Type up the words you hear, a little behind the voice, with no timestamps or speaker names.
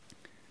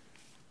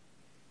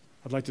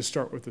I'd like to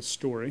start with a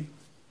story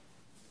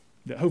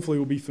that hopefully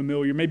will be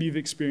familiar. Maybe you've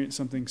experienced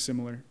something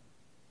similar.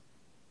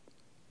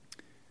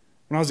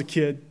 When I was a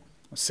kid,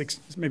 I was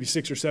maybe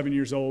 6 or 7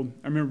 years old,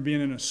 I remember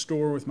being in a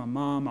store with my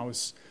mom. I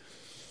was,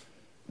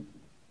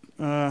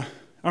 I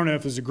don't know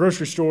if it was a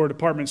grocery store,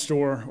 department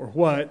store, or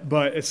what,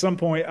 but at some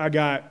point I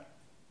got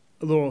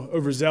a little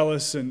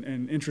overzealous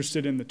and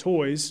interested in the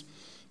toys.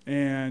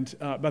 And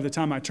by the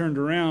time I turned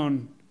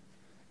around,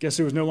 guess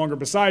who was no longer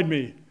beside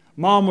me?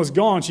 Mom was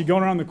gone. She'd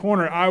gone around the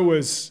corner.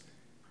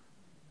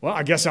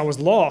 I guess I was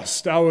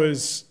lost. I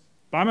was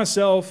by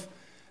myself,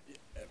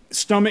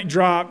 stomach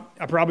dropped.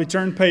 I probably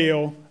turned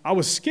pale. I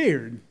was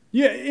scared.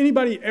 Yeah,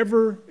 anybody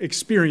ever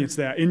experienced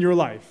that in your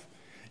life?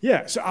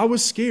 Yeah, so I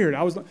was scared.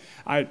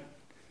 I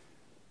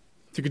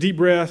took a deep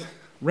breath,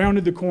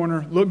 rounded the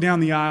corner, looked down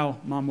the aisle.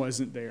 Mom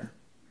wasn't there.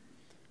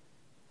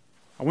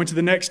 I went to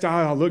the next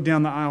aisle. I looked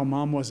down the aisle.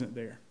 Mom wasn't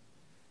there.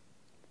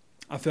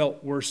 I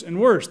felt worse and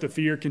worse. The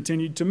fear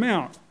continued to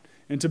mount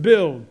and to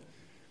build.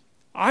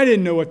 I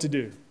didn't know what to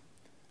do.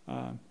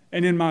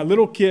 And in my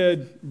little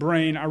kid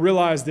brain, I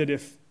realized that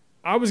if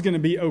I was going to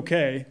be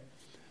okay,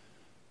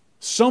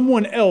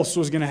 someone else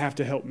was going to have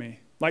to help me.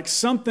 Like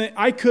something,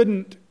 I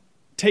couldn't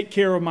take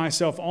care of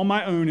myself on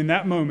my own in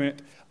that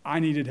moment. I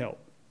needed help.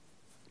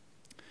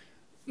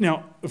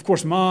 Now, of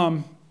course,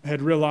 Mom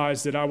had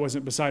realized that I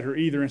wasn't beside her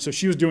either, and so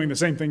she was doing the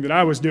same thing that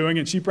I was doing,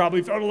 and she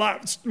probably felt a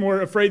lot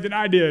more afraid than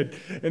I did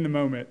in the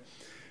moment.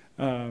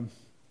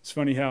 It's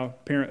funny how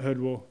parenthood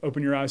will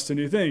open your eyes to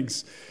new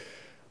things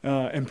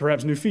and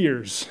perhaps new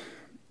fears.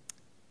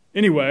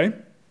 Anyway,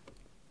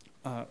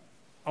 I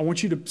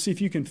want you to see if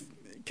you can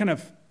kind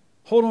of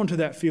hold on to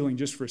that feeling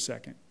just for a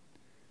second.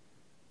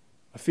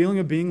 A feeling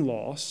of being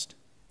lost,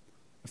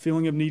 a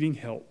feeling of needing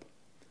help,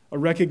 a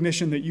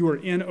recognition that you are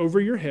in over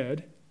your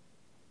head,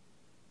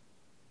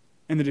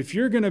 and that if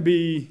you're going to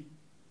be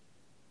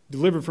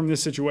delivered from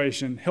this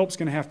situation, help's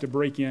going to have to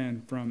break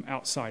in from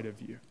outside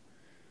of you.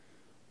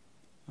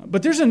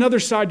 But there's another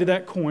side to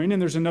that coin, and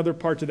there's another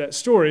part to that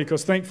story,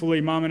 because thankfully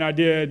Mom and I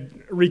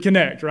did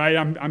reconnect, right?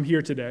 I'm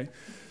here today.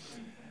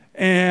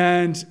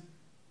 And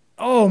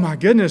oh my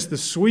goodness, the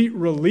sweet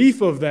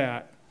relief of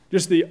that,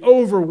 just the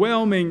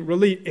overwhelming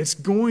relief. It's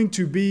going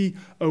to be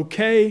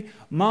okay.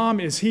 Mom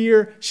is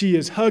here. She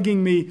is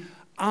hugging me.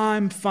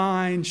 I'm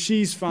fine.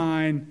 She's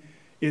fine.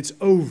 It's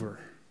over.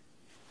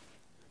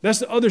 That's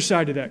the other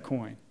side of that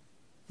coin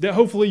that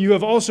hopefully you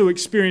have also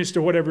experienced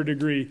to whatever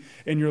degree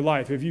in your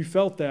life. Have you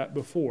felt that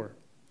before?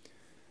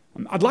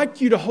 I'd like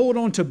you to hold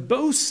on to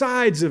both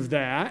sides of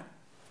that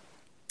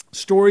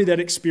story, that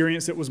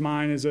experience that was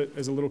mine as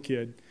a little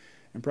kid,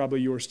 and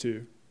probably yours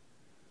too.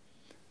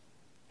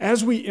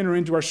 As we enter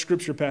into our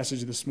scripture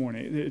passage this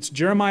morning, it's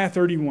Jeremiah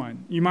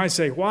 31. You might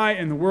say, why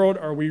in the world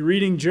are we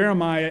reading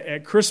Jeremiah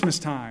at Christmas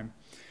time?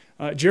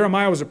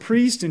 Jeremiah was a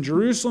priest in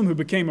Jerusalem who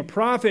became a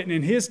prophet,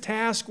 and his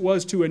task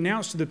was to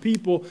announce to the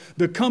people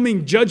the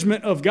coming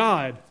judgment of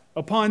God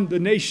upon the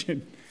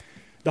nation.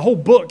 The whole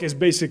book is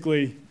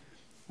basically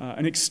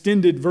an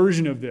extended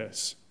version of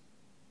this.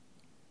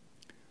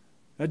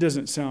 That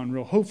doesn't sound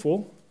real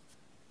hopeful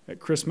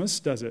at Christmas,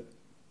 does it?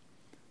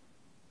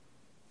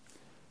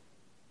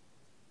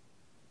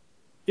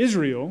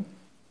 Israel,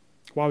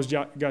 why was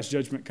God's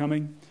judgment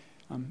coming?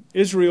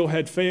 Israel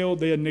had failed.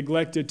 They had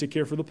neglected to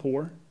care for the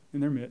poor in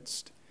their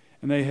midst,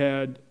 and they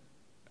had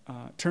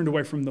turned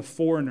away from the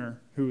foreigner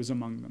who was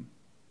among them.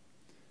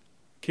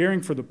 Caring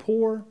for the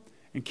poor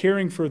and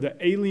caring for the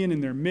alien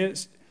in their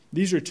midst,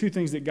 these are two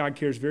things that God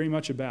cares very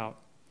much about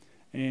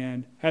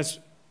and has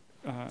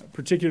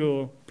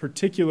particular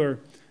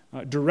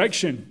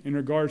direction in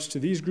regards to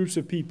these groups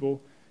of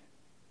people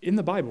in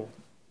the Bible.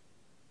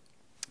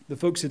 The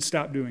folks had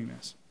stopped doing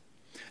this.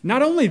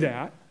 Not only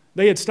that,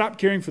 they had stopped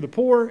caring for the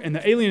poor and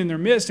the alien in their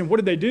midst, and what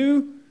did they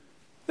do?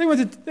 They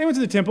went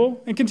to the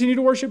temple and continued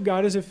to worship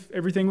God as if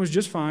everything was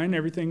just fine,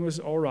 everything was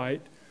all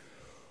right.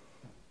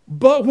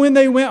 But when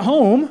they went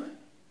home,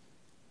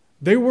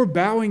 they were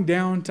bowing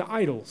down to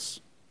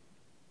idols.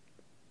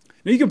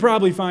 Now, you can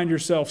probably find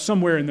yourself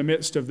somewhere in the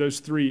midst of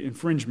those three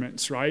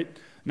infringements, right?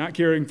 Not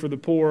caring for the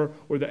poor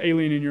or the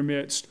alien in your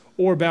midst,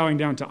 or bowing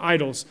down to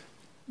idols.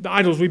 The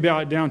idols we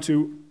bow down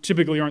to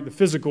typically aren't the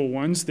physical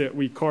ones that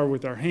we carve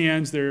with our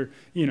hands. They're,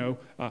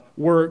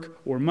 work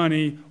or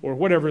money or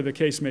whatever the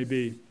case may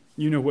be.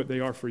 You know what they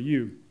are for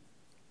you.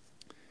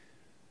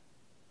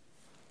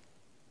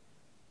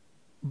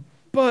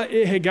 But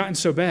it had gotten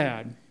so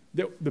bad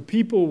that the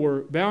people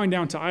were bowing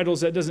down to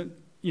idols. That doesn't,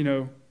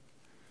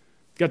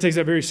 God takes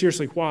that very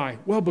seriously. Why?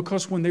 Well,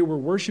 because when they were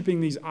worshiping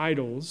these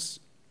idols,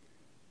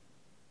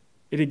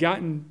 it had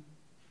gotten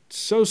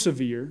so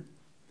severe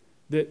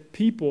that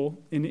people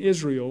in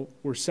Israel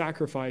were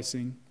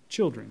sacrificing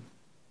children.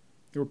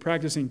 They were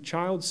practicing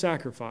child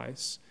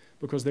sacrifice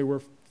because they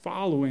were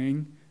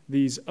following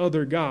these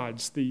other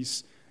gods,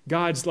 these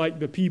gods like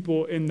the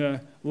people in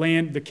the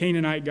land, the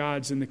Canaanite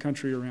gods in the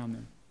country around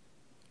them.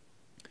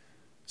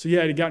 So yeah,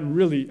 it had gotten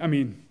really,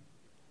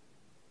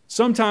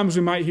 sometimes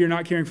we might hear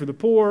not caring for the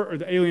poor or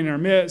the alien in our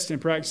midst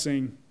and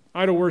practicing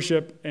idol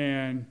worship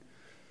and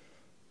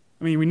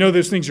I mean, we know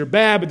those things are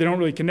bad, but they don't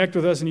really connect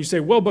with us. And you say,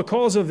 well,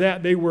 because of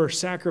that, they were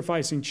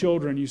sacrificing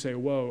children. You say,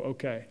 whoa,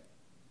 okay.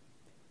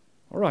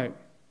 All right.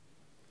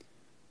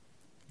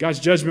 God's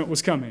judgment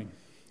was coming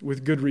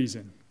with good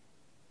reason.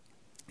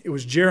 It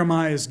was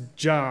Jeremiah's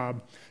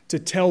job to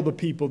tell the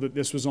people that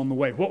this was on the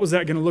way. What was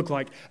that going to look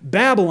like?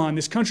 Babylon,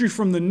 this country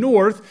from the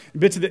north, a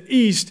bit to the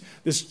east,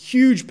 this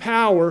huge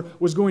power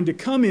was going to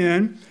come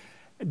in,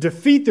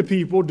 defeat the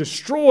people,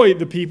 destroy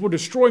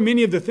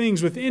many of the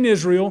things within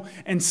Israel,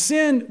 and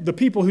send the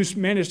people who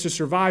managed to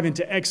survive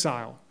into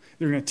exile.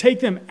 They're going to take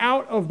them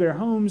out of their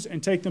homes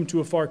and take them to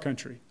a far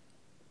country.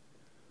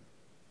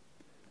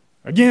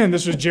 Again,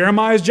 this was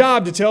Jeremiah's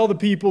job to tell the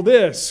people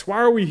this. Why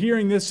are we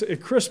hearing this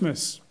at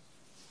Christmas?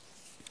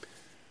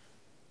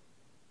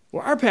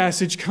 Well, our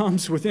passage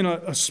comes within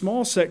a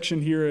small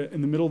section here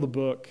in the middle of the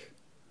book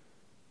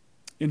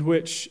in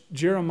which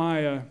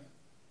Jeremiah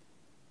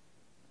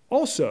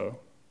also,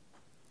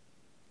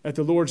 at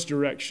the Lord's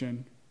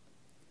direction,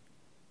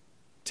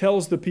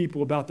 tells the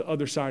people about the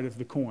other side of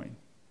the coin.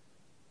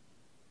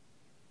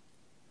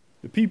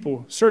 The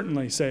people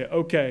certainly say,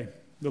 okay,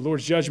 the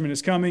Lord's judgment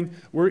is coming.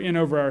 We're in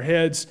over our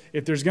heads.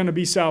 If there's going to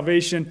be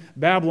salvation,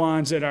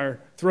 Babylon's at our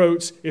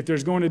throats. If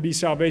there's going to be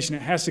salvation,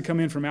 it has to come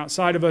in from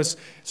outside of us.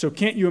 So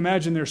can't you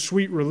imagine their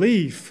sweet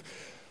relief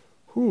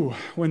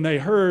when they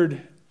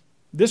heard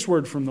this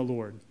word from the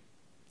Lord,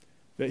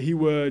 that he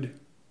would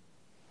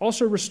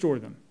also restore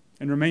them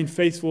and remain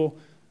faithful,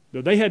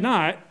 though they had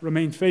not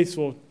remained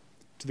faithful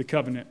to the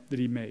covenant that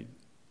he made.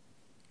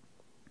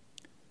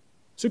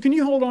 So can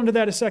you hold on to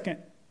that a second?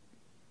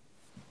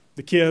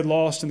 The kid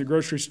lost in the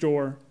grocery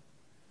store,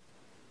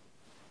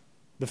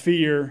 the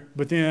fear,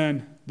 but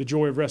then the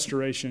joy of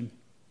restoration.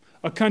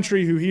 A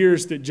country who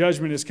hears that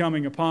judgment is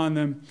coming upon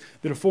them,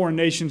 that a foreign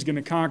nation is going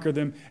to conquer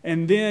them,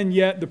 and then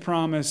yet the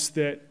promise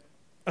that,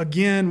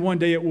 again, one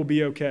day it will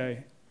be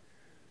okay.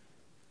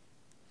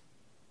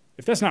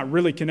 If that's not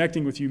really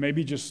connecting with you,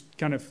 maybe just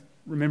kind of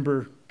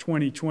remember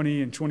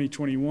 2020 and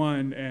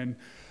 2021 and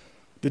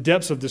the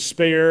depths of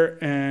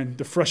despair and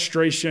the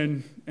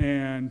frustration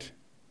and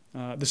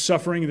the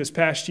suffering of this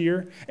past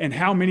year, and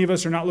how many of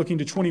us are not looking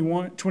to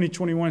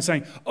 2021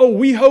 saying, oh,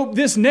 we hope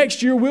this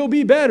next year will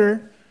be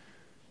better.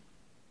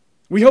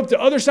 We hope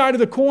the other side of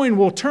the coin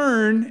will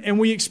turn and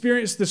we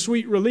experience the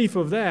sweet relief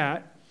of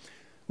that.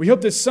 We hope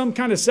that some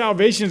kind of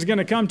salvation is going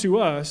to come to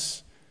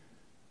us.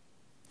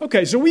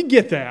 Okay, so we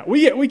get that.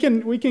 We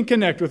can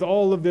connect with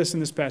all of this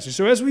in this passage.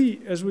 So as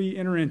we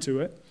enter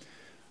into it,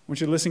 I want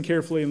you to listen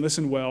carefully and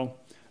listen well.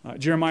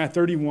 Jeremiah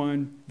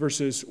 31,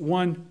 verses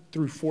 1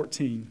 through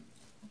 14.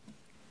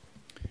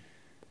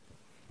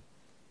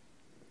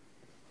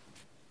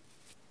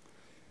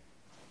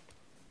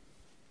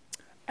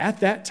 At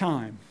that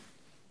time,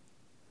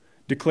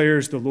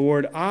 declares the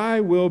Lord, I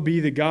will be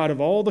the God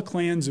of all the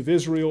clans of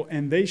Israel,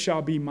 and they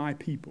shall be my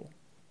people.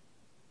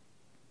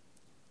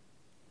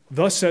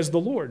 Thus says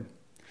the Lord,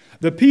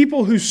 the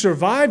people who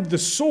survived the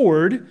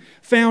sword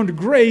found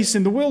grace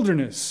in the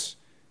wilderness.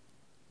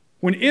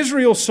 When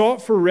Israel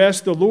sought for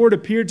rest, the Lord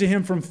appeared to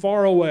him from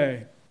far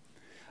away.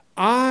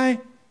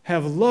 I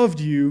have loved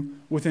you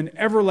with an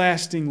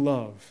everlasting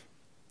love.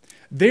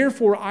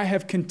 Therefore, I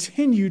have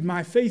continued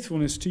my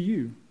faithfulness to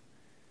you.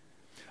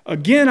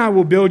 Again I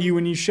will build you,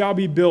 and you shall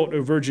be built,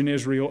 O virgin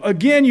Israel.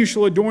 Again you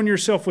shall adorn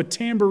yourself with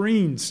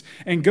tambourines,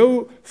 and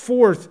go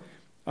forth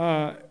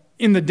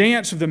in the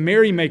dance of the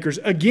merrymakers.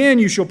 Again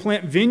you shall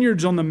plant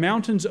vineyards on the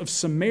mountains of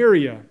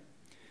Samaria.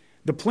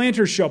 The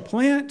planters shall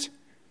plant,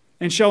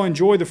 and shall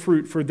enjoy the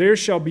fruit, for there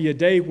shall be a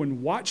day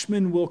when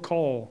watchmen will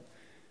call.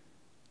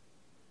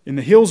 In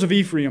the hills of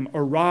Ephraim,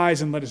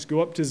 arise and let us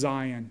go up to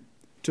Zion,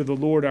 to the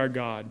Lord our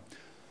God.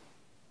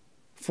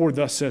 For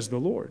thus says the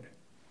Lord.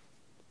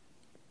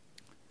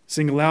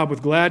 Sing aloud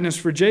with gladness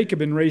for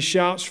Jacob and raise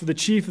shouts for the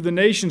chief of the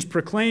nations.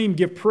 Proclaim,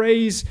 give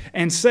praise,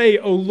 and say,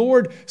 O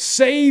Lord,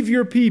 save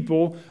your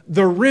people,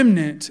 the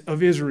remnant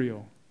of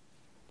Israel.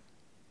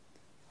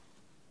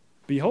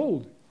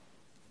 Behold,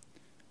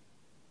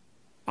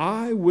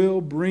 I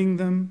will bring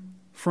them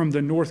from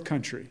the north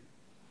country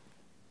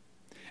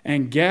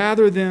and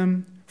gather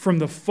them from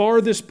the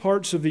farthest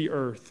parts of the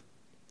earth.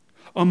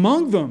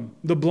 Among them,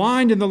 the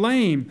blind and the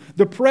lame,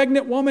 the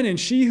pregnant woman and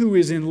she who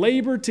is in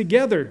labor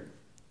together.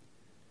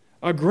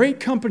 A great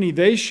company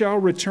they shall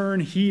return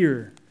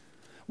here.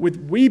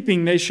 With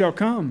weeping they shall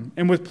come,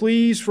 and with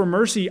pleas for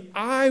mercy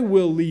I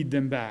will lead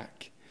them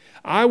back.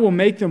 I will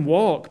make them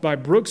walk by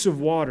brooks of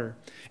water,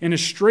 in a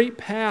straight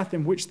path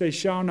in which they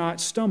shall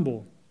not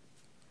stumble.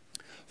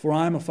 For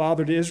I am a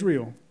father to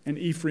Israel, and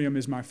Ephraim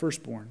is my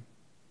firstborn.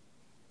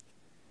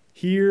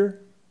 Hear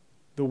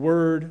the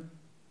word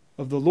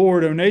of the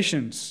Lord, O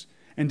nations,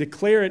 and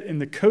declare it in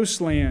the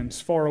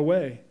coastlands far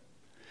away.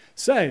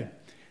 Say,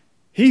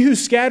 he who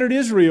scattered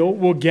Israel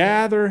will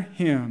gather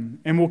him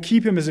and will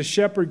keep him as a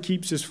shepherd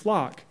keeps his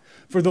flock.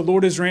 For the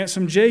Lord has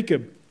ransomed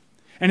Jacob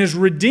and has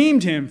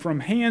redeemed him from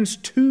hands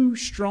too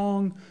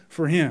strong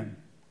for him.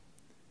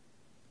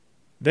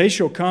 They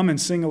shall come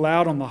and sing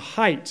aloud on the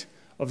height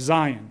of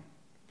Zion.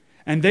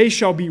 And they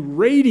shall be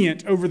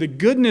radiant over the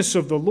goodness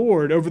of the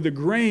Lord, over the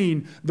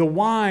grain, the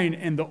wine,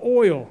 and the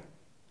oil,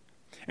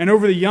 and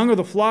over the young of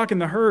the flock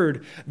and the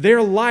herd.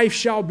 Their life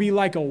shall be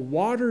like a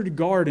watered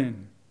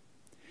garden,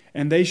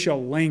 and they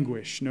shall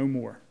languish no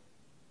more.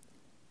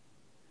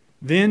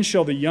 Then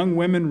shall the young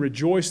women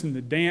rejoice in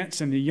the dance,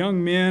 and the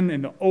young men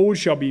and the old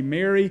shall be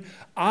merry.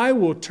 I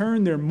will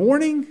turn their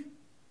mourning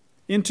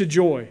into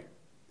joy.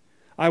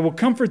 I will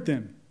comfort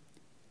them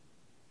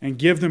and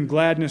give them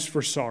gladness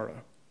for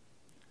sorrow.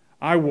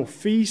 I will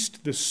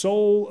feast the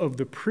soul of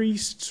the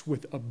priests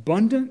with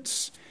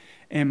abundance,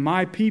 and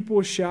my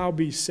people shall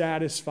be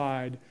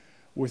satisfied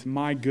with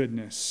my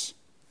goodness,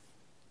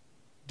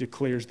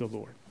 declares the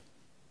Lord.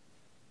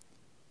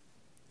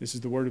 This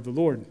is the word of the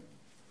Lord.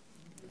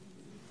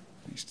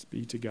 Thanks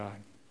be to God.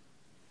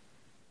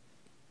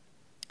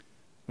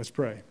 Let's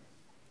pray.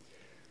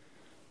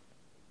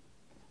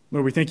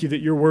 Lord, we thank you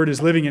that your word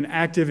is living and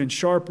active and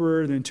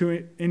sharper than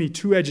any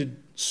two-edged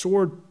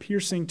sword,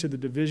 piercing to the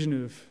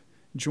division of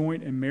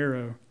joint and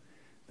marrow.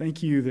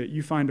 Thank you that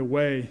you find a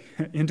way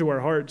into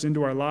our hearts,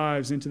 into our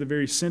lives, into the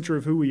very center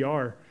of who we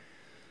are.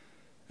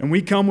 And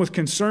we come with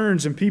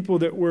concerns and people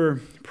that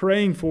we're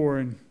praying for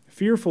and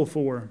fearful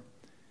for,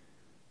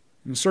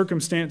 and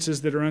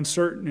circumstances that are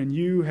uncertain, and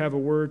you have a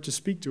word to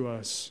speak to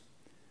us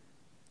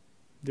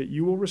that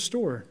you will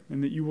restore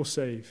and that you will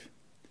save.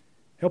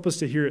 Help us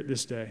to hear it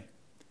this day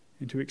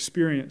and to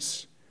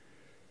experience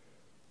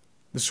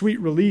the sweet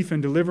relief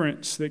and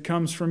deliverance that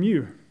comes from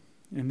you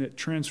and that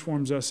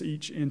transforms us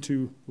each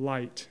into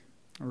light,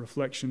 a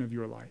reflection of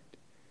your light.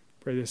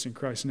 Pray this in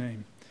Christ's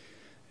name.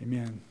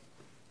 Amen.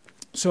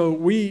 So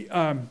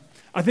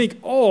I think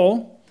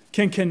all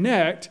can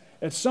connect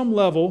at some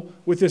level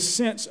with this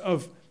sense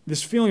of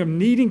this feeling of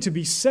needing to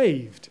be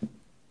saved,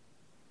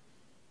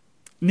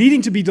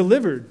 needing to be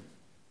delivered.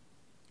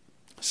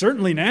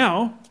 Certainly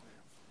now,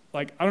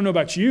 I don't know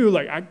about you,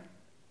 I'm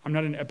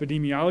not an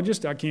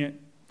epidemiologist. I can't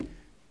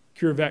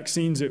cure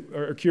vaccines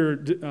or cure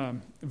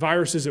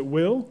viruses at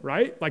will,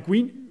 right?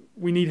 We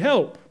need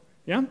help,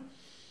 yeah?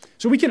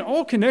 So we can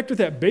all connect with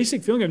that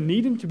basic feeling of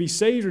needing to be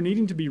saved or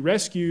needing to be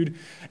rescued.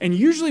 And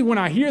usually when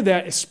I hear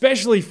that,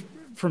 especially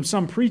from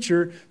some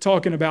preacher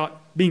talking about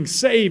being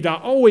saved, I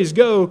always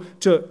go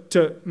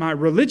to my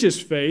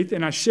religious faith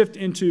and I shift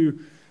into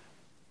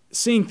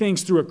seeing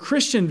things through a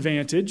Christian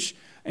vantage.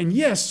 And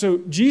yes, so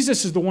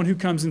Jesus is the one who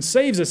comes and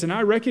saves us, and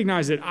I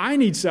recognize that I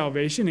need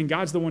salvation and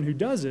God's the one who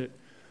does it.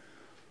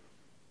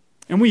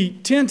 And we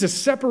tend to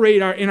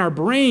separate in our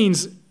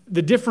brains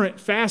the different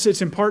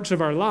facets and parts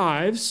of our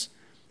lives.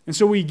 And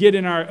so we get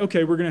in we're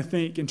going to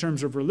think in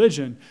terms of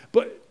religion.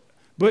 But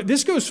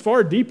this goes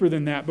far deeper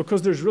than that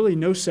because there's really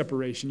no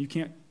separation. You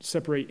can't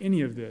separate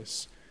any of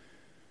this.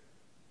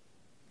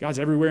 God's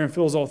everywhere and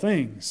fills all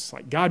things.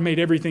 God made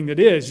everything that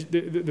is.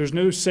 There's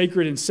no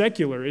sacred and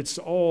secular. It's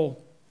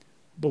all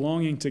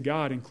belonging to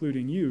God,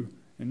 including you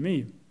and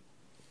me.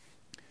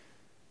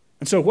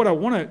 And so what I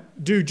want to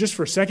do just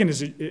for a second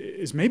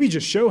is maybe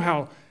just show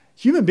how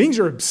human beings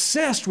are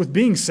obsessed with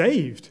being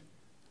saved.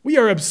 We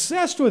are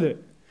obsessed with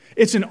it.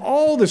 It's in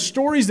all the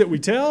stories that we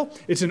tell.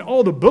 It's in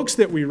all the books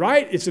that we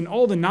write. It's in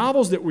all the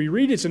novels that we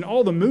read. It's in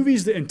all the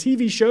movies and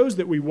TV shows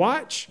that we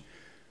watch.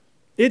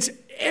 It's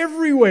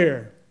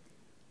everywhere.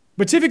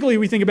 But typically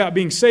we think about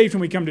being saved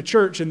when we come to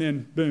church and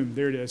then boom,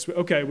 there it is.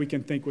 Okay, we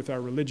can think with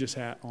our religious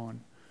hat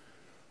on.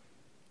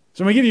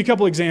 So I'm going to give you a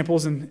couple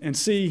examples and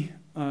see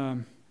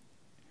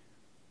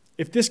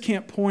if this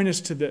can't point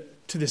us to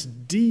this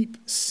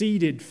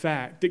deep-seated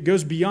fact that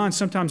goes beyond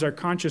sometimes our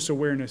conscious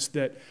awareness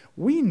that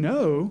we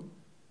know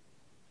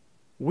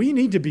we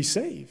need to be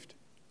saved.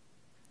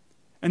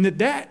 And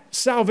that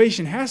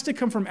salvation has to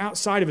come from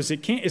outside of us.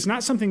 It's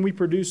not something we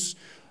produce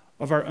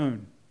of our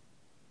own.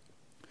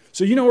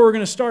 So you know where we're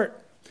going to start?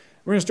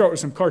 We're going to start with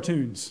some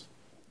cartoons.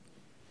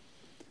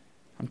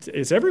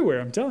 It's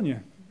everywhere, I'm telling you.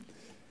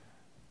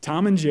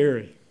 Tom and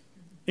Jerry.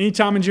 Any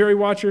Tom and Jerry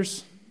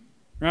watchers?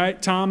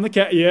 Right? Tom the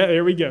cat. Yeah,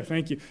 there we go.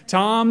 Thank you.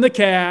 Tom the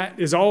cat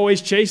is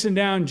always chasing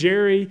down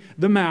Jerry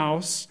the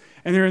mouse,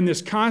 and they're in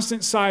this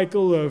constant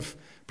cycle of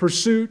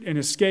pursuit and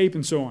escape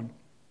and so on.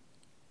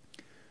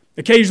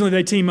 Occasionally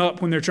they team up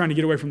when they're trying to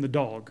get away from the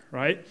dog,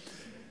 right?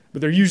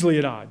 But they're usually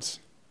at odds.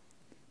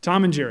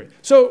 Tom and Jerry.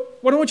 So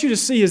what I want you to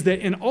see is that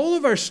in all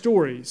of our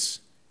stories,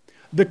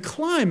 the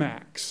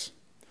climax,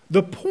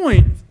 the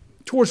point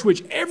towards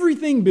which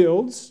everything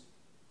builds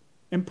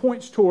and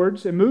points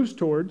towards and moves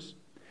towards,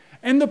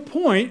 and the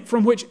point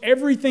from which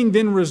everything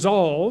then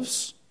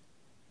resolves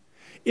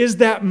is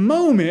that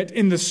moment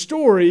in the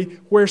story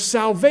where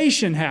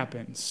salvation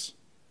happens,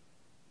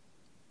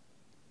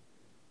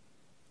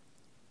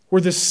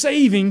 where the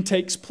saving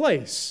takes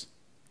place.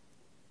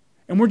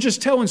 And we're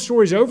just telling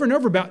stories over and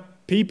over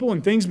about people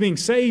and things being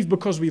saved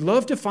because we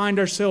love to find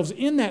ourselves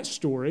in that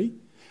story,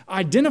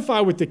 identify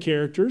with the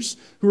characters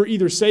who are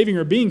either saving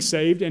or being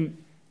saved, and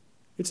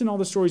it's in all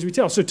the stories we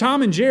tell. So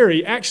Tom and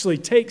Jerry actually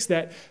takes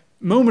that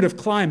moment of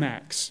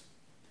climax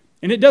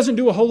And it doesn't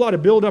do a whole lot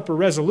of build-up or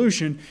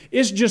resolution.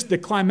 It's just the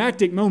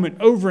climactic moment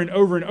over and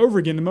over and over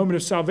again, the moment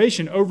of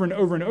salvation over and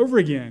over and over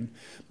again.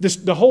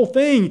 The whole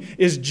thing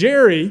is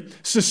Jerry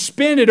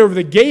suspended over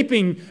the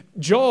gaping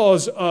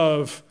jaws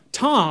of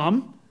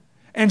Tom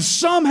and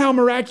somehow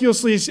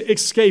miraculously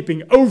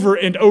escaping over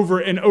and over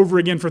and over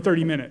again for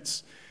 30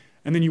 minutes.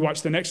 And then you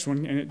watch the next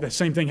one and the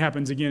same thing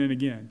happens again and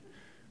again.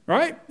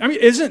 Right? I mean,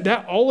 isn't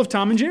that all of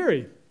Tom and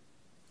Jerry?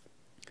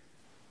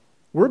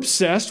 We're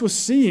obsessed with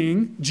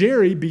seeing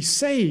Jerry be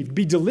saved,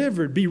 be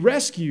delivered, be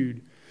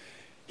rescued.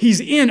 He's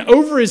in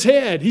over his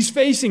head. He's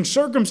facing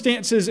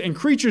circumstances and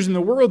creatures in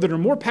the world that are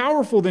more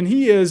powerful than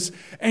he is,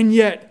 and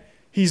yet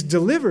he's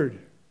delivered.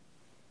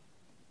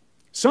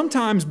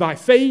 Sometimes by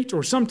fate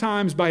or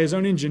sometimes by his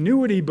own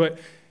ingenuity, but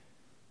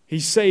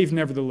he's saved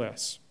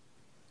nevertheless.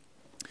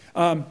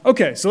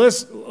 Okay, so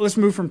let's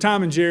move from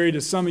Tom and Jerry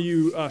to some of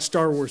you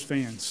Star Wars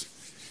fans.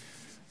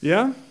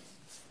 Yeah?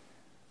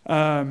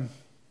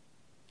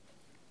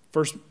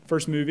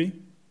 First movie,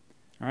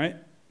 all right?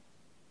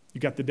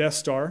 You got the Death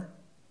Star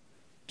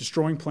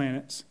destroying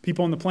planets.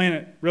 People on the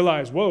planet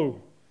realize,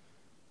 whoa,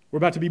 we're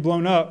about to be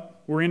blown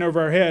up. We're in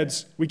over our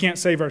heads. We can't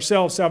save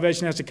ourselves.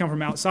 Salvation has to come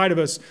from outside of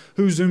us.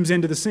 Who zooms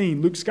into the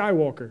scene? Luke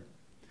Skywalker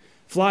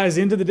flies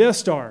into the Death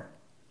Star.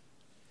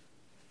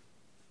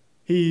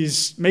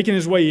 He's making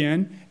his way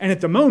in, and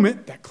at the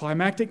moment, that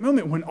climactic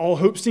moment when all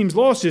hope seems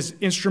lost, his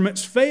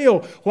instruments fail.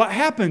 What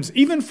happens?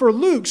 Even for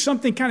Luke,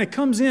 something kind of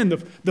comes in.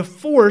 The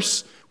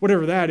force,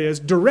 whatever that is,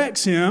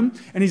 directs him,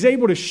 and he's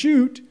able to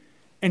shoot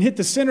and hit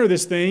the center of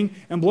this thing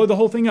and blow the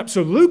whole thing up.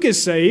 So Luke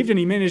is saved, and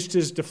he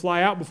manages to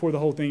fly out before the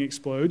whole thing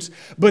explodes.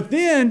 But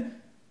then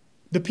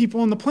the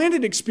people on the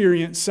planet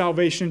experience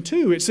salvation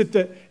too. It's at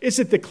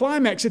the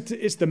climax.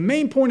 It's the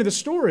main point of the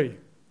story.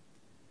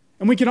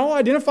 And we can all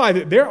identify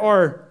that there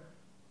are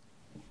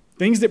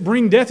things that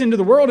bring death into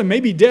the world, and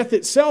maybe death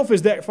itself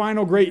is that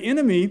final great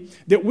enemy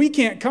that we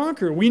can't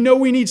conquer. We know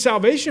we need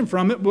salvation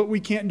from it, but we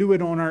can't do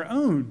it on our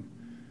own.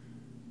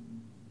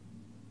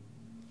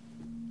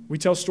 We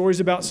tell stories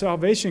about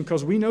salvation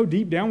because we know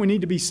deep down we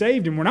need to be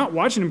saved, and we're not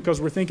watching them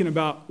because we're thinking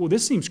about, well,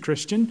 this seems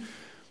Christian,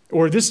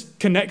 or this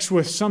connects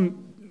with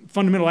some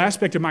fundamental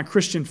aspect of my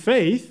Christian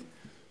faith.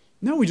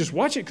 No, we just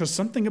watch it because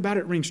something about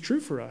it rings true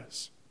for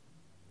us.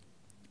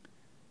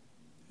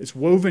 It's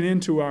woven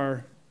into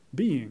our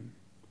being.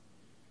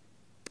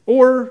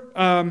 Or,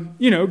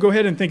 go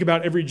ahead and think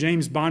about every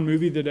James Bond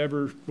movie that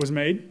ever was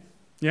made.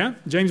 Yeah?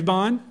 James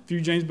Bond, a few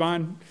James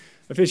Bond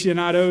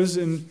aficionados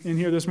in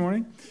here this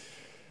morning.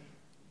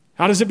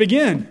 How does it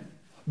begin?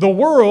 The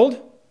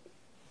world,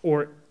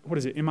 or what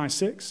is it,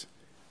 MI6,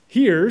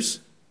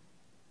 hears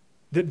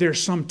that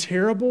there's some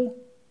terrible,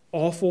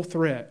 awful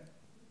threat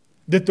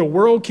that the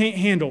world can't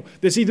handle,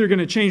 that's either going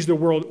to change the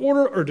world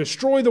order or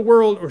destroy the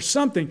world or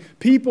something.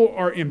 People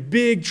are in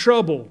big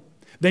trouble.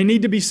 They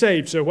need to be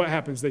saved. So what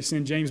happens? They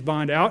send James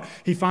Bond out.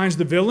 He finds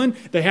the villain.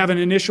 They have an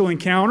initial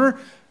encounter.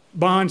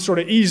 Bond sort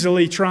of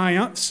easily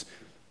triumphs.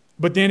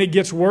 But then it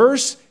gets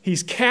worse.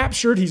 He's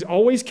captured. He's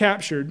always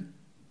captured.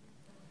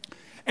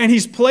 And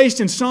he's placed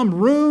in some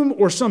room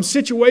or some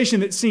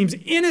situation that seems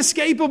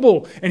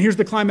inescapable. And here's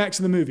the climax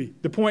of the movie.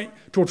 The point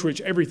towards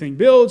which everything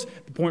builds.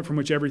 The point from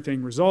which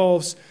everything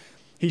resolves.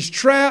 He's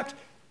trapped.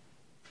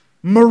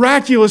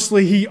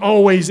 Miraculously, he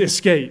always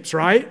escapes,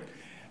 right?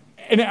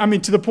 And I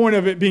mean, to the point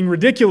of it being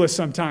ridiculous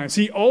sometimes.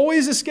 He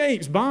always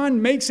escapes.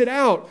 Bond makes it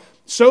out.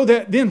 So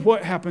that then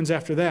what happens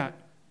after that?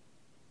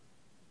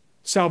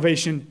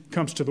 Salvation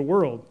comes to the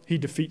world. He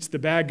defeats the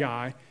bad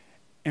guy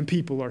and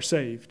people are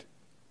saved.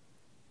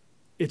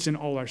 It's in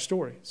all our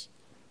stories.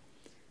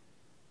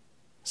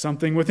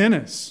 Something within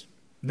us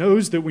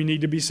knows that we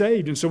need to be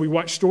saved. And so we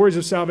watch stories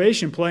of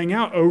salvation playing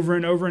out over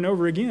and over and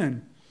over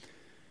again.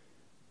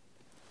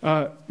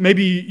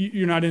 Maybe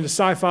you're not into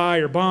sci-fi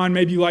or Bond.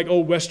 Maybe you like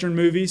old Western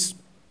movies.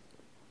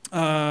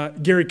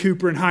 Gary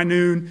Cooper and High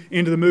Noon,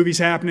 into the movie's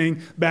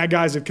happening. Bad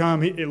guys have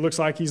come. It looks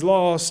like he's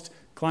lost.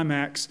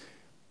 Climax.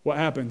 What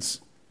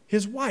happens?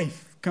 His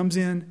wife comes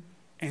in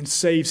and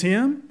saves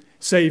him,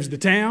 saves the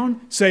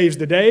town, saves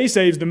the day,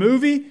 saves the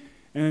movie.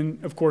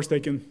 And, of course, they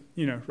can,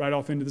 ride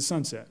off into the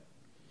sunset.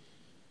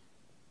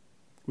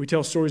 We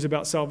tell stories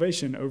about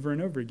salvation over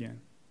and over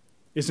again.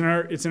 It's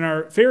in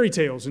our fairy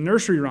tales and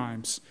nursery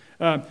rhymes.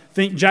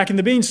 Think Jack and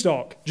the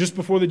Beanstalk. Just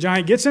before the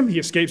giant gets him, he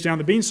escapes down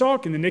the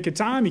beanstalk. In the nick of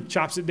time, he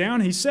chops it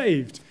down. He's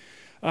saved.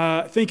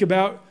 Think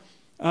about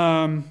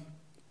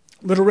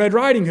Little Red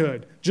Riding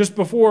Hood. Just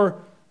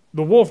before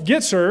the wolf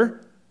gets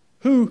her,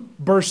 who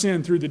bursts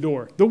in through the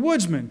door? The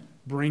woodsman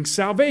brings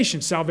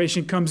salvation.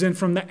 Salvation comes in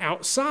from the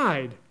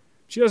outside.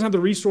 She doesn't have the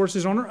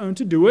resources on her own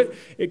to do it.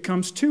 It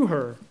comes to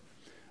her.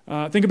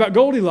 Think about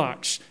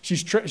Goldilocks.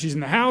 She's in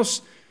the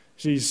house.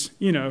 She's,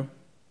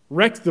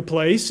 wrecked the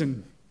place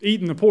and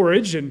eaten the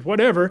porridge and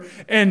whatever.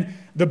 And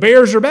the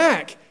bears are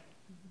back.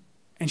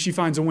 And she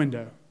finds a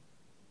window.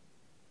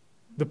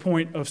 The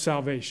point of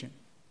salvation.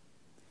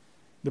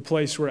 The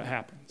place where it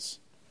happens.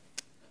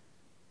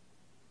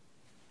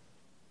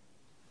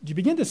 Do you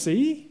begin to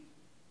see,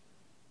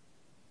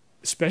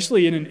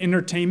 especially in an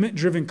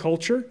entertainment-driven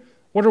culture,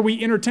 What are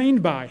we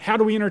entertained by? How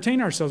do we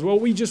entertain ourselves? Well,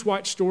 we just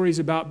watch stories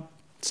about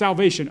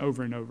salvation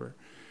over and over.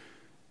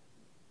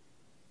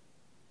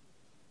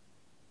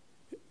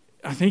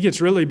 I think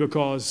it's really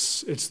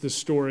because it's the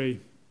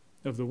story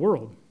of the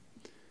world.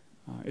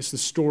 It's the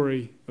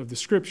story of the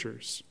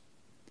Scriptures.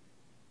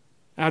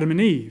 Adam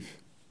and Eve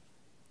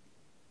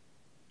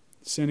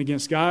sin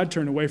against God,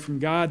 turn away from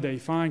God. They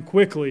find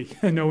quickly,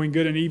 knowing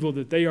good and evil,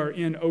 that they are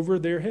in over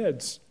their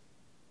heads.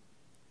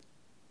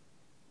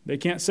 They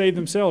can't save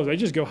themselves. They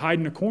just go hide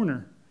in a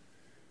corner.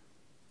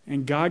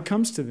 And God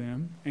comes to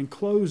them and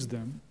clothes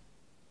them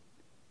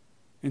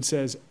and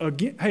says,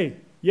 again, hey,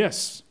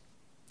 yes,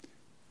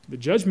 the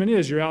judgment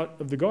is you're out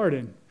of the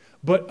garden.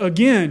 But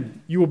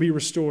again, you will be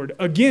restored.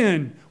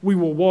 Again, we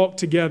will walk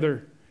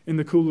together in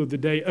the cool of the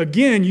day.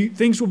 Again,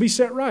 things will be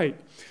set right.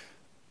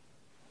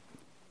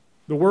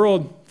 The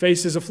world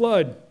faces a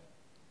flood.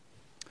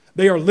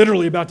 They are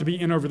literally about to be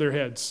in over their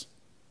heads.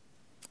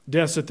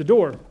 Death's at the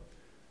door.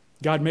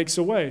 God makes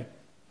a way.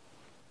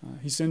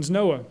 He sends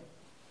Noah.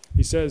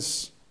 He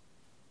says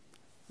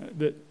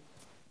that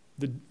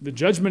the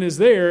judgment is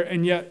there,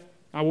 and yet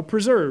I will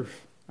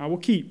preserve. I will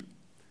keep.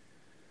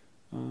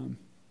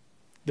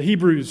 The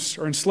Hebrews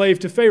are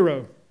enslaved to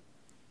Pharaoh.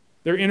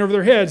 They're in over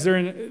their heads. They're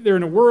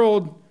in a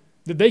world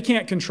that they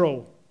can't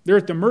control. They're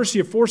at the mercy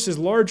of forces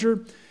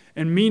larger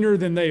and meaner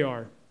than they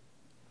are.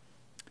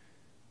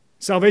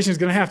 Salvation is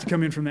going to have to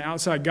come in from the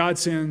outside. God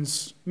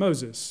sends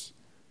Moses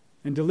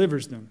and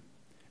delivers them,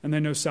 and they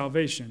know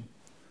salvation.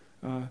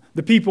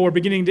 The people are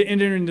beginning to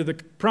enter into the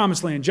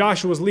promised land.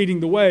 Joshua is leading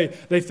the way.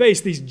 They face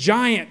these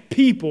giant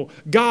people,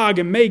 Gog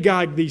and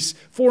Magog, these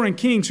foreign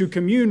kings who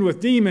commune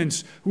with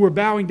demons, who are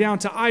bowing down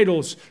to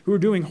idols, who are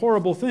doing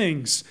horrible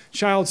things,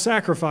 child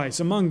sacrifice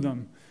among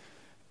them.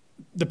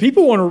 The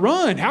people want to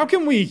run. How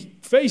can we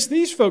face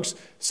these folks?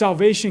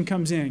 Salvation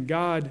comes in.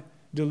 God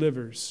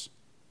delivers.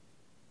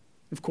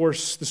 Of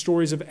course, the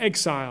stories of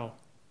exile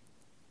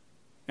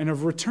and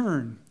of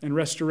return and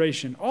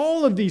restoration.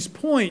 All of these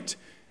point,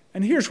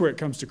 and here's where it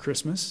comes to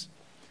Christmas,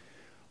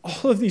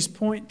 all of these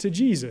point to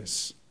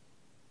Jesus.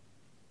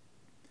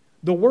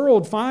 The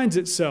world finds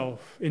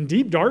itself in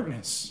deep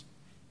darkness.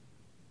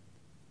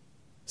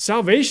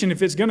 Salvation,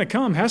 if it's going to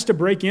come, has to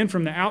break in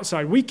from the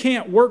outside. We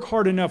can't work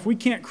hard enough. We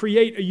can't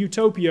create a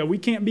utopia. We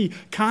can't be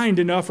kind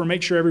enough or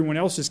make sure everyone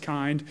else is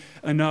kind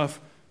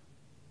enough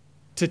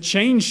to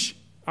change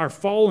our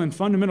fallen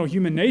fundamental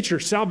human nature.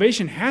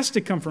 Salvation has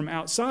to come from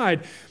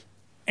outside.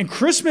 And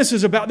Christmas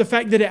is about the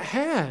fact that it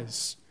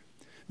has.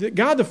 That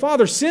God the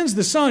Father sends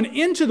the Son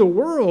into the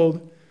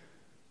world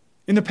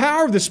in the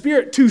power of the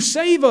Spirit to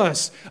save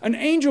us. An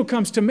angel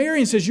comes to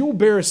Mary and says, you'll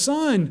bear a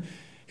son.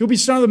 He'll be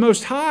Son of the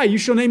Most High. You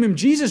shall name him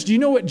Jesus. Do you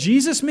know what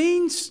Jesus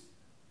means?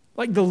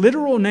 Like the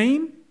literal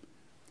name?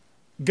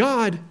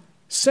 God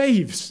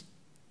saves.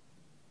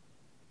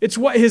 It's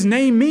what his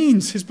name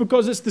means. It's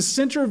because it's the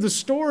center of the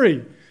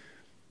story.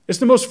 It's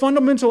the most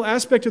fundamental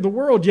aspect of the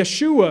world.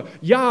 Yeshua,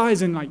 Yah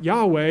is in like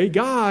Yahweh,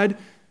 God.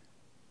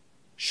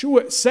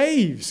 Shua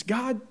saves.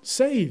 God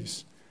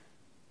saves.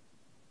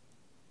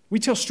 We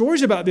tell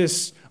stories about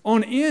this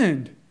on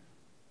end.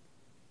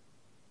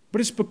 But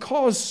it's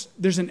because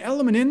there's an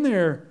element in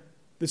there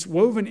that's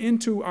woven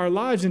into our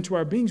lives, into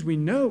our beings. We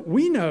know,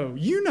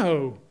 you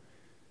know.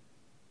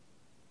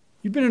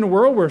 You've been in a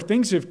world where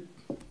things have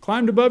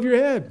climbed above your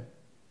head.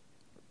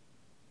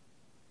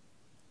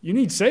 You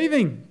need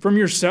saving from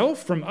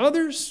yourself, from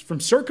others, from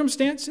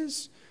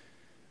circumstances.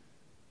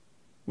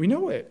 We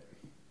know it.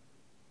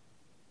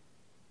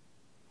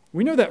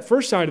 We know that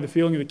first side of the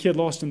feeling of the kid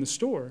lost in the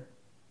store.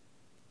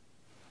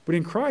 But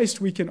in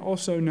Christ, we can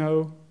also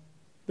know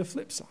the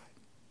flip side.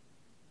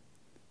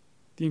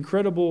 The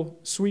incredible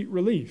sweet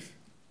relief,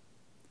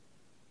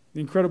 the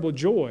incredible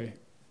joy,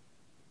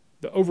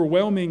 the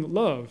overwhelming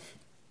love,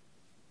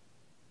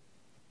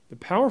 the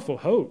powerful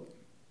hope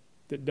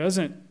that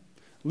doesn't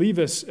leave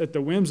us at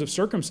the whims of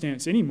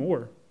circumstance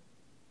anymore.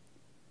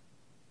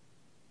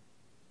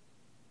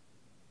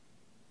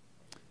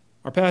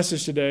 Our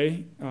passage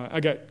today,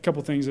 I got a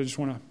couple things I just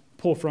want to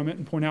pull from it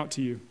and point out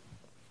to you.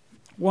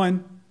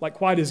 One,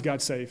 like, why does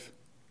God save?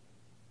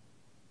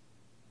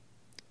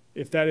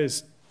 If that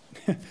is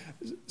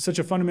such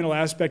a fundamental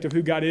aspect of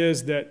who God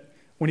is, that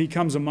when he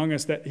comes among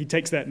us, that he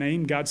takes that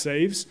name, God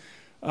saves.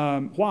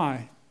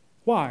 Why?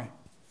 Why?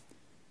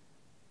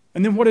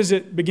 And then what does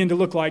it begin to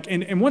look like?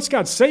 And once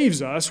God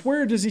saves us,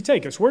 where does he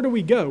take us? Where do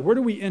we go? Where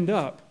do we end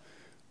up?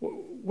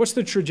 What's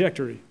the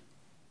trajectory?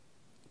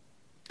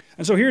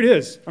 And so here it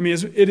is. I mean,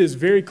 it is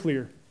very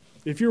clear.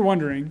 If you're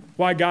wondering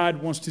why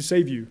God wants to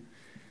save you,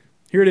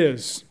 here it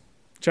is.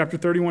 Chapter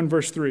 31,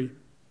 verse 3.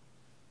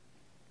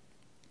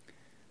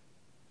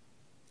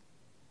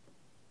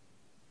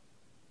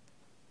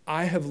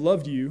 I have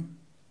loved you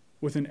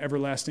with an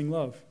everlasting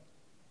love.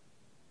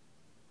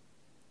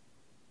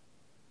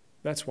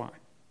 That's why.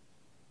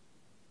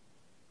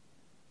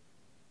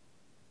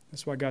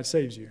 That's why God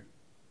saves you,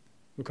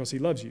 because he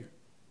loves you.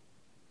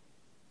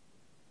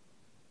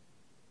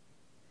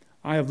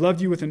 I have loved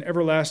you with an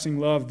everlasting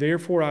love,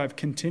 therefore I have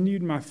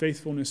continued my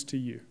faithfulness to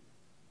you.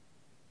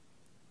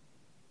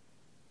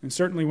 And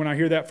certainly when I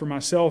hear that for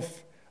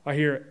myself, I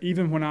hear,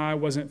 even when I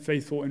wasn't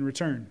faithful in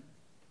return.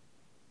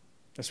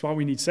 That's why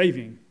we need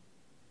saving.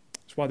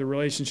 That's why the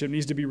relationship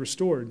needs to be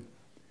restored.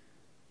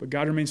 But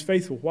God remains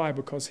faithful. Why?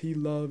 Because He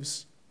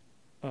loves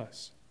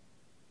us.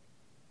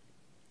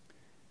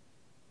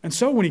 And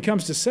so when He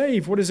comes to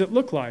save, what does it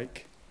look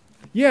like?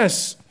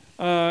 Yes,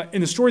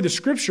 in the story of the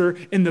Scripture,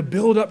 in the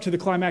build-up to the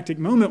climactic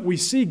moment, we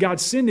see God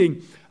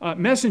sending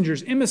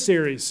messengers,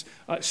 emissaries,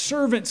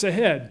 servants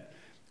ahead.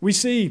 We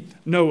see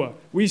Noah.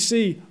 We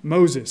see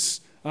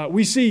Moses.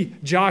 We see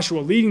Joshua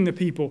leading the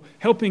people,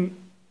 helping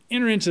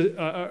enter into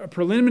a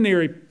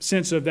preliminary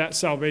sense of that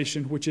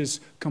salvation, which is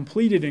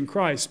completed in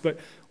Christ. But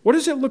what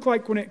does it look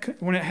like when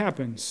it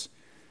happens?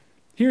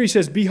 Here He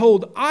says,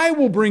 "Behold, I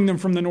will bring them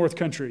from the north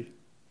country."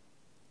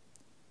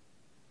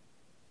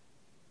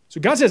 So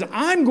God says,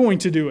 I'm going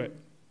to do it.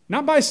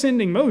 Not by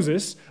sending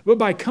Moses, but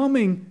by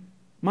coming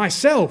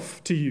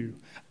myself to you.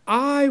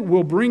 I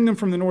will bring them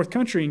from the north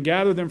country and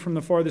gather them from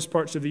the farthest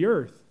parts of the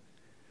earth.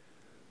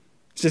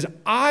 It says,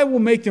 I will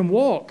make them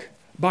walk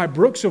by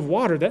brooks of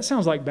water. That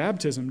sounds like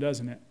baptism,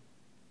 doesn't it?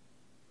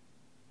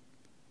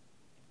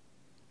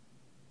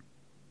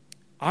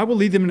 I will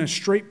lead them in a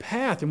straight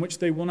path in which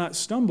they will not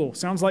stumble.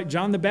 Sounds like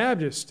John the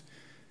Baptist,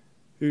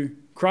 who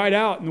cried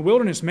out in the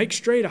wilderness, make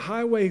straight a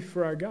highway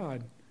for our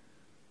God.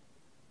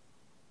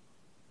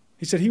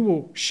 He said He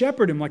will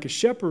shepherd him like a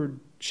shepherd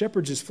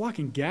shepherds his flock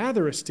and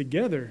gather us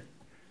together.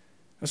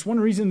 That's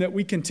one reason that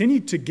we continue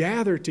to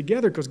gather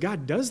together, because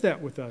God does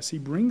that with us. He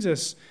brings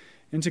us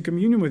into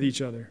communion with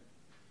each other.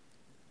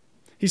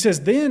 He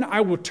says, then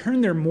I will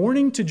turn their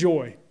mourning to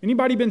joy.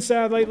 Anybody been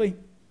sad lately?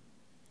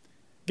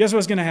 Guess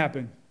what's going to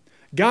happen?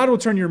 God will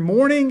turn your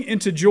mourning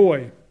into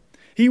joy.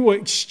 He will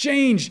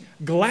exchange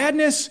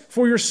gladness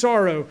for your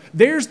sorrow.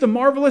 There's the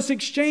marvelous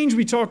exchange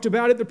we talked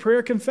about at the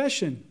prayer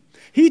confession.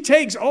 He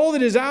takes all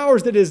that is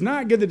ours, that is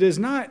not good, that is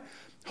not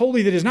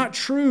holy, that is not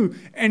true,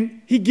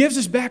 and He gives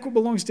us back what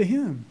belongs to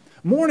Him.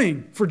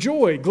 Mourning for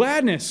joy,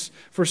 gladness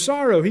for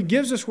sorrow. He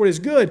gives us what is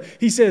good.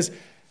 He says,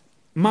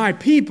 my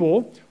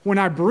people, when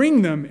I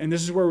bring them, and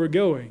this is where we're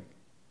going,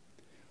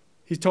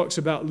 He talks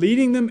about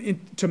leading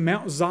them to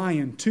Mount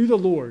Zion, to the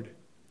Lord.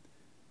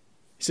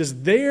 He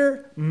says,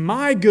 there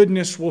my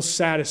goodness will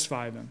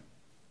satisfy them.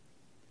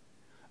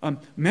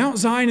 Mount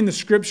Zion in the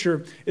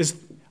Scripture is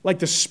like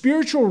the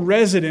spiritual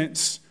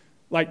residence,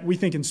 like we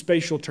think in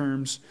spatial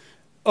terms,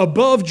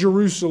 above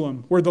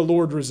Jerusalem where the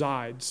Lord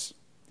resides.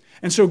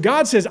 And so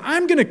God says,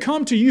 I'm going to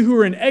come to you who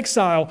are in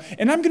exile,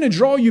 and I'm going to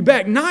draw you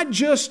back, not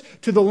just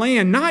to the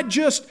land, not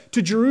just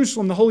to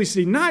Jerusalem, the holy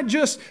city, not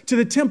just to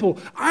the temple.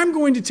 I'm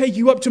going to take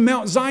you up to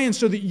Mount Zion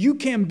so that you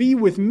can be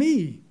with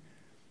me.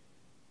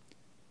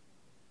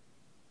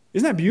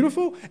 Isn't that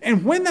beautiful?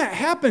 And when that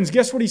happens,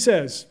 guess what He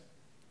says?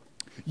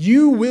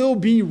 You will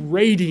be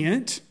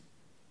radiant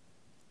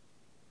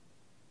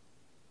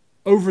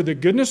over the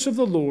goodness of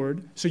the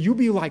Lord. So you'll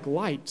be like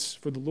lights,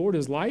 for the Lord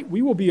is light.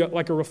 We will be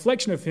like a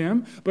reflection of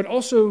Him, but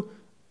also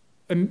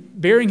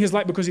bearing His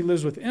light because He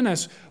lives within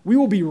us. We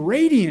will be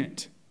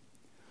radiant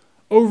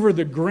over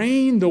the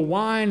grain, the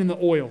wine, and the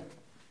oil.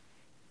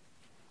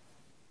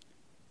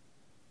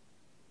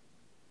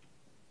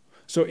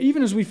 So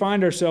even as we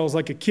find ourselves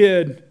like a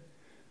kid,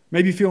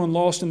 maybe feeling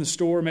lost in the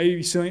store,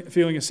 maybe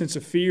feeling a sense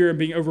of fear and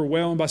being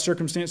overwhelmed by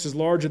circumstances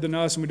larger than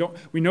us, and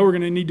we know we're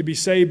going to need to be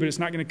saved, but it's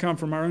not going to come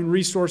from our own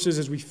resources.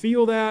 As we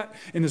feel that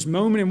in this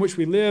moment in which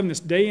we live, in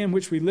this day in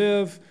which we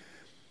live,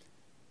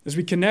 as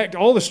we connect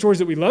all the stories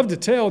that we love to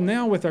tell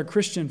now with our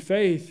Christian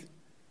faith,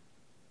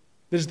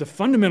 that is the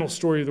fundamental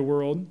story of the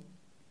world,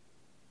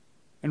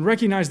 and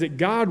recognize that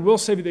God will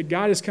save, that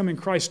God has come in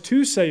Christ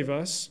to save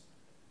us,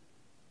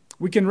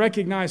 we can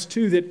recognize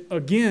too that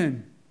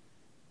again,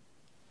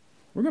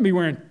 we're going to be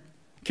wearing,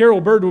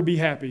 Carol Bird will be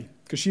happy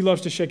because she loves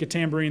to shake a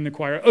tambourine in the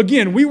choir.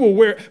 Again, we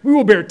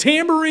will bear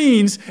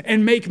tambourines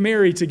and make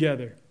merry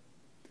together.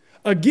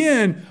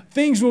 Again,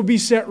 things will be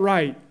set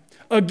right.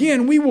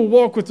 Again, we will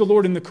walk with the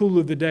Lord in the cool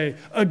of the day.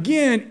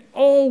 Again,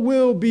 all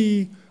will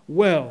be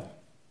well.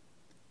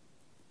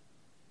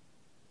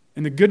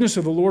 And the goodness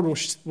of the Lord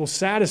will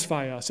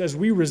satisfy us as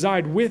we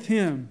reside with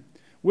Him,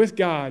 with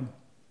God.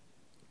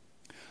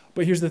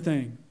 But here's the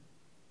thing.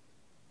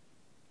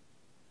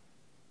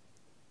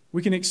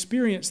 We can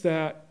experience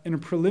that in a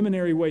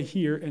preliminary way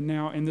here and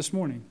now and this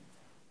morning.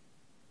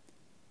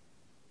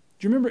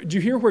 Do you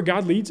hear where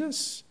God leads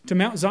us? To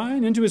Mount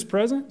Zion, into His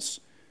presence?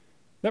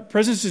 That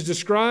presence is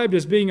described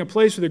as being a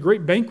place with a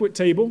great banquet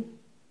table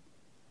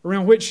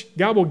around which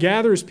God will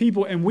gather His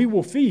people and we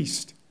will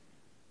feast.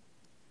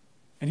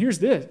 And here's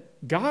this.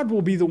 God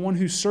will be the one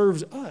who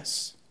serves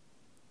us.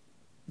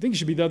 I think it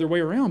should be the other way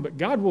around, but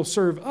God will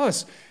serve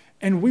us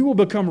and we will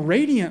become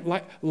radiant,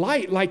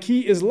 light like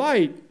He is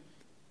light.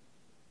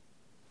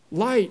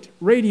 Light,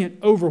 radiant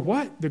over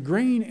what? The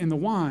grain and the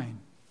wine.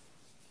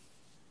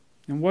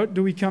 And what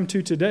do we come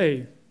to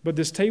today but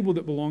this table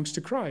that belongs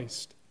to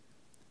Christ?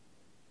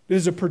 It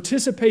is a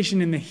participation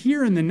in the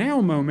here and the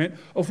now moment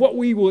of what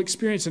we will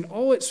experience in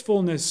all its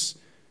fullness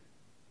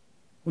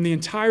when the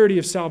entirety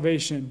of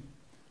salvation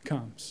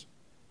comes.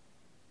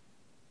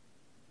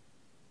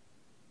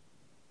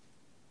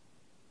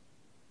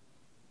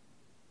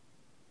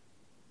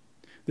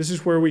 This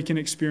is where we can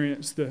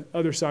experience the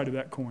other side of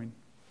that coin.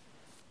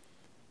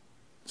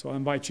 So I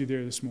invite you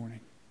there this morning.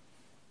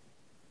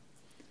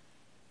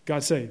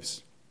 God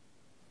saves.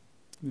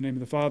 In the name of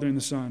the Father, and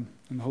the Son,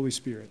 and the Holy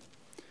Spirit.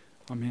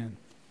 Amen.